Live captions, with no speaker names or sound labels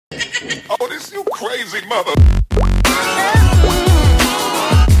Oh, this you crazy mother.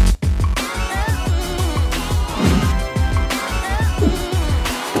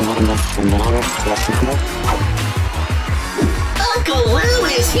 Uncle Lou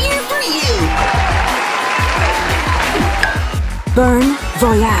is here for you. Burn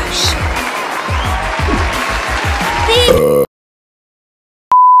Voyage.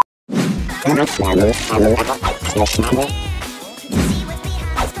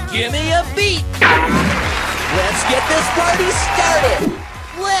 Give me a beat! Let's get this party started!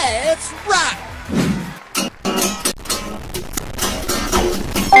 Let's rock!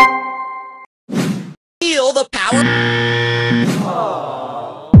 Feel the power!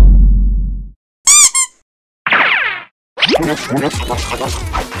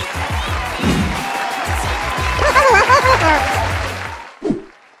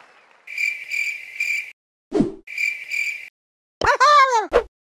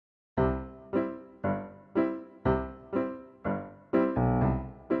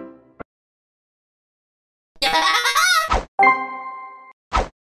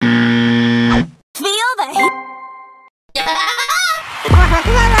 Feel the heat.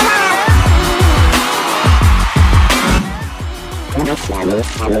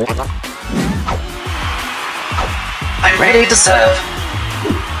 I'm ready to serve.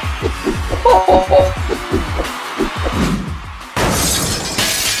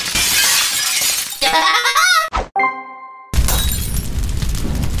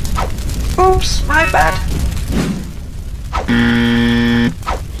 Oops, my bad.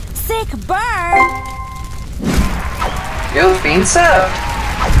 Sick burn. You've been served.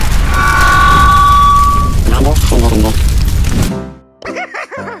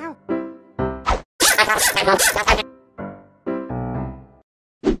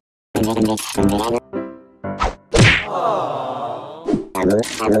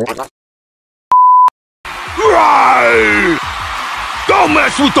 Right! Don't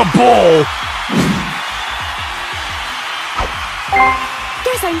mess with the ball!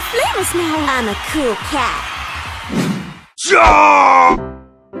 Guess I'm famous now. I'm a cool cat. Ja!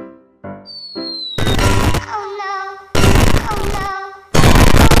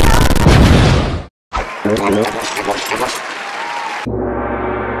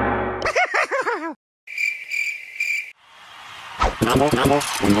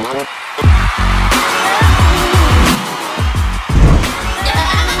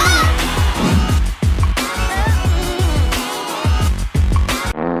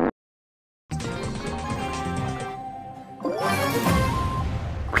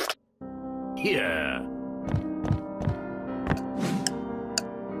 Here.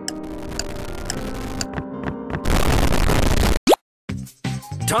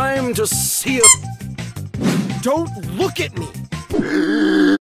 Time to see it. Don't look at me.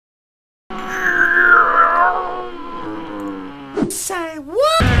 Say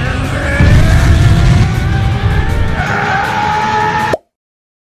what?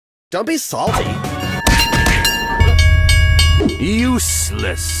 Don't be salty.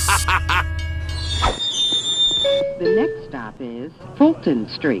 Useless. The next stop is Fulton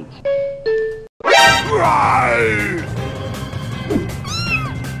Street. Right!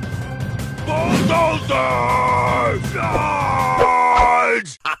 Bulldozers!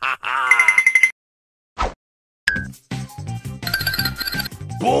 Charge!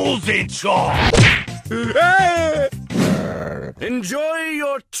 Bulls in charge! Enjoy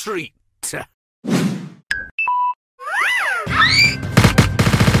your treat.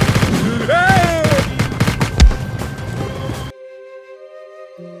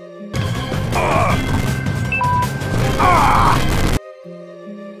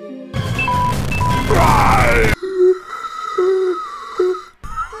 Right!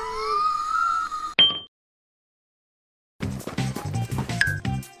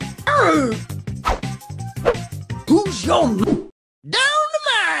 Who's your down to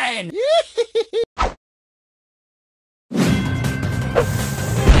mine?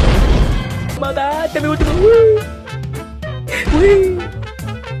 Mata, tell me what to do. Wee.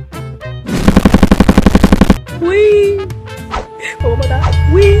 Wee. Oh, mata.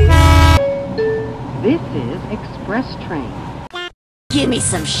 Wee. This is Express Train. Give me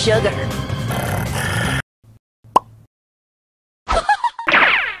some sugar.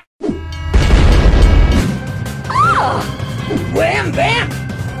 Wham bam!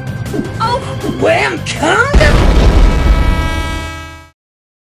 Oh, wham come!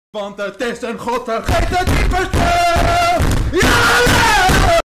 Want het is een god vergeten types! Ja!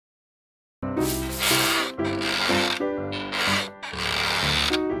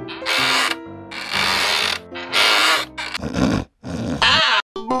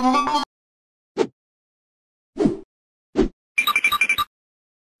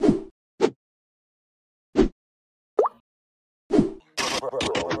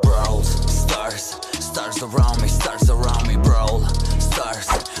 Stars around me, Brawl. Stars,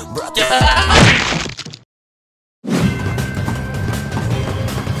 Bratu.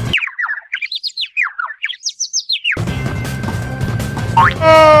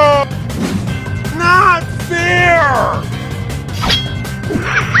 Not fair!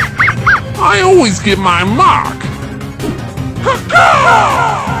 I always get my mark!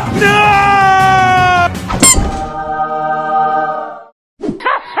 No!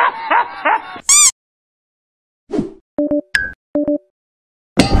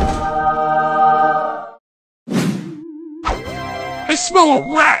 I smell a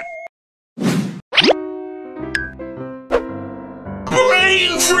rat!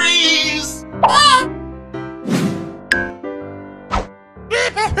 Brain freeze! Ah!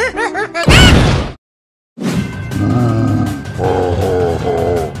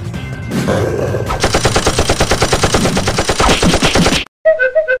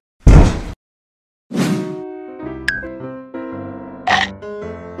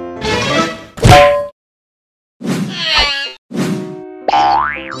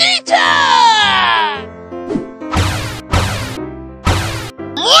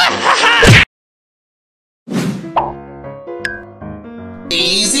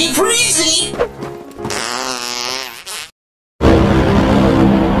 Easy breezy!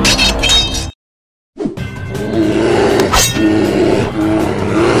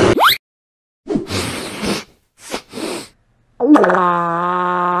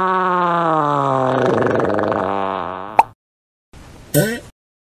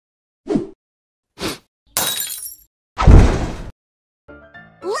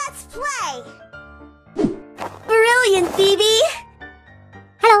 Let's play! Brilliant, Phoebe!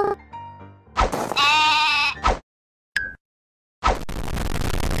 Hello!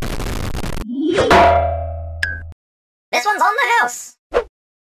 This one's on the house!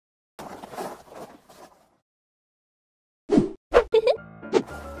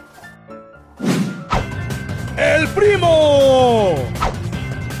 El Primo!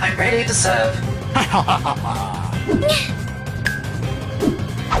 I'm ready to serve.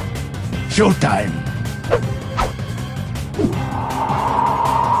 Showtime!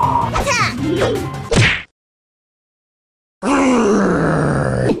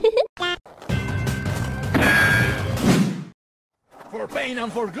 For pain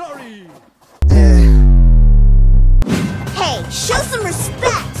and for glory! Hey, show some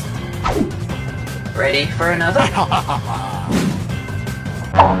respect! Ready for another?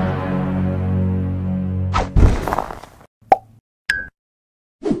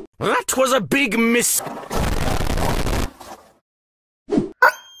 That was a big miss.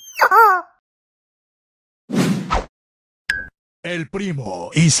 El Primo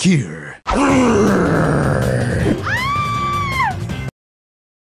is here.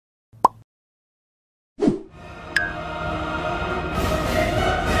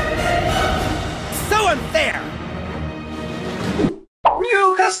 So unfair!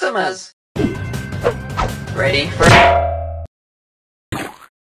 New customers. Ready for...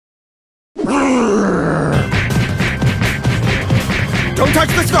 Don't touch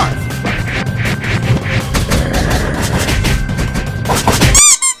the scarf!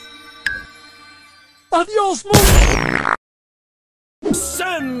 Adios,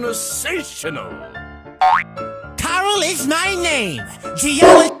 Sensational! Carl is my name!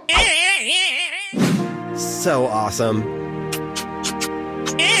 Geology. So awesome.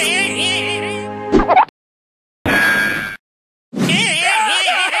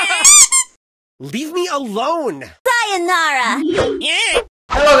 Leave me alone! Sayonara!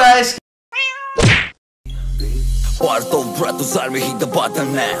 Hello, guys! Quarto Bratu, army, hit the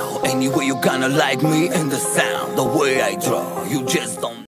button now. Anyway, you gonna like me and the sound, the way I draw. You just don't.